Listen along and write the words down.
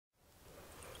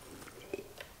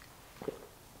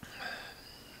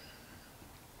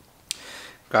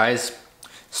Guys,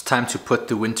 it's time to put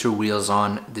the winter wheels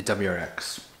on the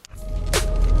WRX.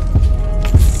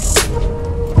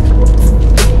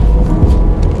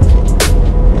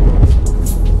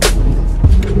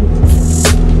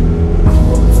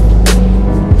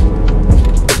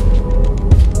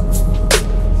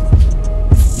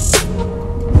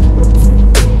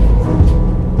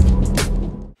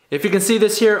 If you can see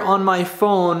this here on my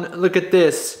phone, look at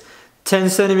this.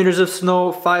 10 centimeters of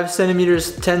snow, 5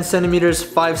 centimeters, 10 centimeters,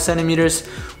 5 centimeters,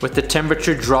 with the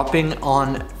temperature dropping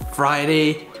on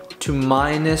Friday to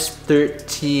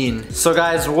 -13. So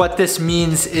guys, what this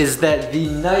means is that the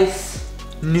nice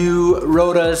new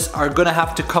Rotas are gonna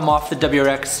have to come off the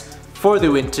WRX for the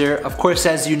winter. Of course,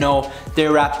 as you know,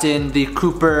 they're wrapped in the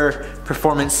Cooper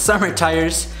Performance summer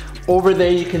tires. Over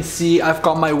there you can see I've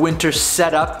got my winter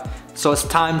setup. So it's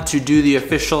time to do the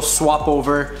official swap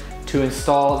over to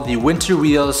install the winter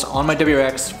wheels on my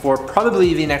WRX for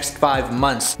probably the next 5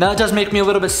 months. Now it does make me a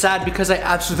little bit sad because I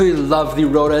absolutely love the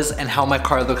Rotas and how my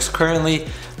car looks currently,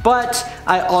 but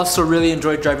I also really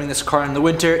enjoy driving this car in the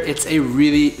winter. It's a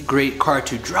really great car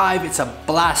to drive. It's a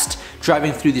blast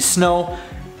driving through the snow,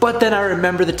 but then I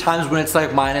remember the times when it's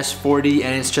like -40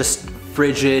 and it's just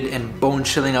frigid and bone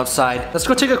chilling outside. Let's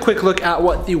go take a quick look at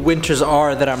what the winters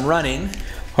are that I'm running.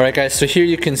 Alright guys, so here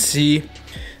you can see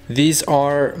these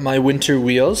are my winter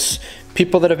wheels.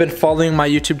 People that have been following my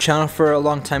YouTube channel for a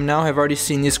long time now have already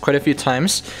seen these quite a few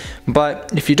times.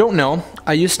 But if you don't know,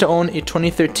 I used to own a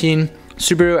 2013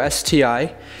 Subaru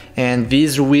STI, and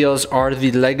these wheels are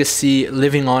the legacy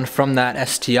living on from that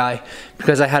STI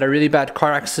because I had a really bad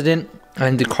car accident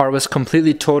and the car was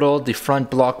completely totaled. The front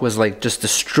block was like just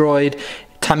destroyed.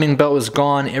 Timing belt was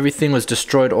gone, everything was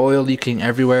destroyed, oil leaking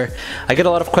everywhere. I get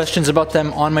a lot of questions about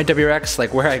them on my WRX,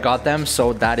 like where I got them,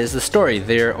 so that is the story.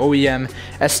 They're OEM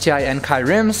STI NKai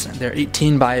rims. They're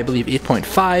 18 by I believe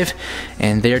 8.5,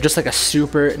 and they're just like a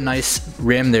super nice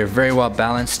rim. They're very well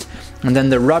balanced. And then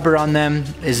the rubber on them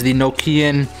is the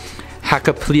Nokian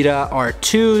Hakka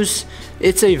R2s.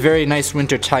 It's a very nice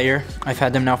winter tire. I've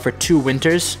had them now for 2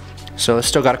 winters, so I've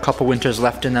still got a couple winters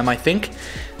left in them, I think.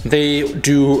 They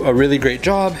do a really great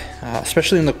job,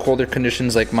 especially in the colder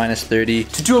conditions like -30.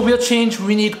 To do a wheel change,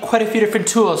 we need quite a few different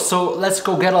tools, so let's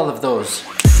go get all of those.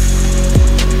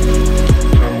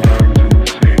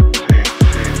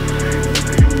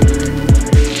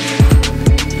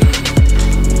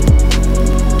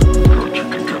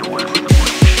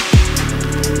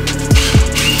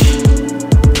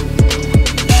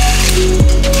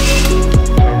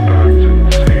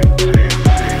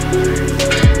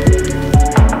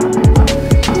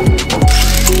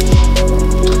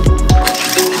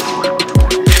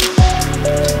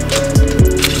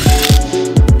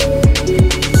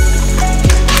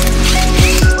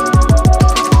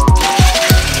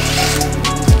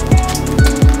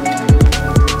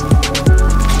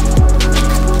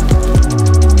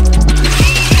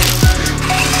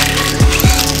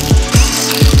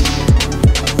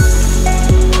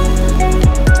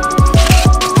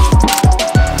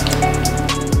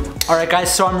 Alright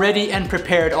guys, so I'm ready and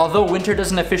prepared. Although winter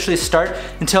doesn't officially start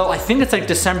until I think it's like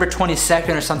December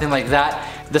 22nd or something like that,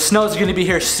 the snow is going to be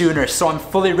here sooner, so I'm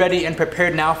fully ready and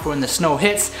prepared now for when the snow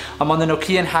hits. I'm on the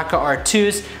Nokian Hakka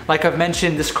R2s. Like I've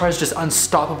mentioned, this car is just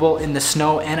unstoppable in the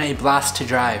snow and a blast to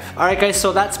drive. Alright guys,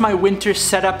 so that's my winter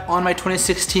setup on my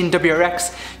 2016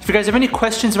 WRX. If you guys have any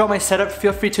questions about my setup,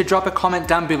 feel free to drop a comment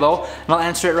down below and I'll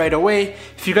answer it right away.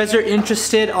 If you guys are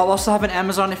interested, I'll also have an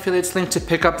Amazon affiliates link to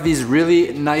pick up these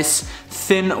really nice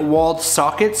thin-walled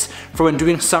sockets for when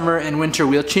doing summer and winter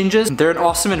wheel changes. They're an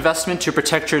awesome investment to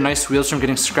protect your nice wheels from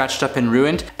getting scratched up and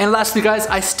ruined. And lastly guys,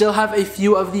 I still have a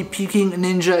few of the Peking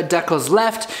Ninja decals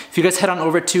left. If you guys head on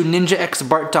over to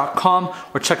ninjaxbart.com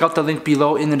or check out the link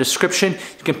below in the description,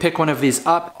 you can pick one of these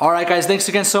up. Alright guys, thanks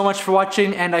again so much for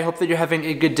watching, and I hope that you're having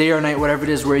a good day or night, whatever it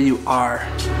is where you are.